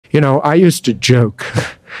I used to joke,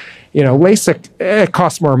 LASIK, it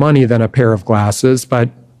costs more money than a pair of glasses, but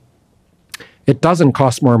it doesn't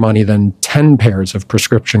cost more money than 10 pairs of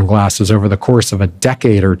prescription glasses over the course of a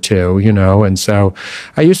decade or two, And so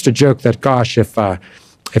I used to joke that, gosh, if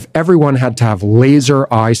everyone had to have laser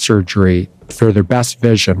eye surgery for their best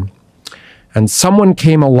vision, and someone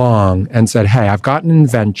came along and said, hey, I've got an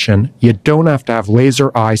invention. You don't have to have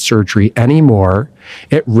laser eye surgery anymore.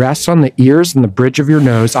 It rests on the ears and the bridge of your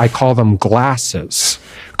nose. I call them glasses.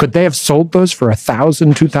 Could they have sold those for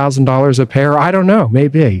 $1,000, $2,000 a pair? I don't know,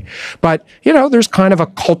 maybe. But, there's kind of a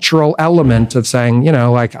cultural element of saying,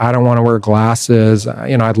 I don't want to wear glasses.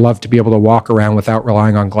 I'd love to be able to walk around without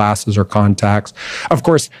relying on glasses or contacts. Of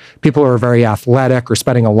course, people who are very athletic or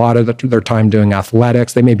spending a lot of their time doing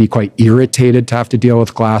athletics, they may be quite irritated to have to deal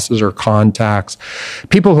with glasses or contacts.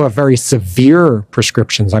 People who have very severe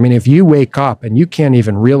prescriptions. I mean, if you wake up and you can't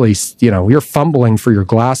even really, you're fumbling for your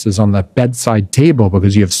glasses on the bedside table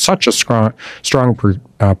because you have such a strong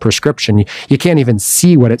prescription, you can't even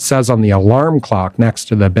see what it says on the alarm clock next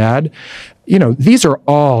to the bed. These are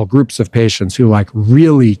all groups of patients who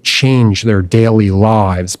really change their daily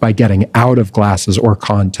lives by getting out of glasses or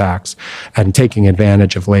contacts and taking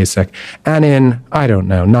advantage of LASIK. And in,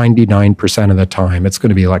 99% of the time, it's going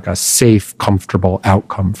to be like a safe, comfortable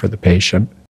outcome for the patient.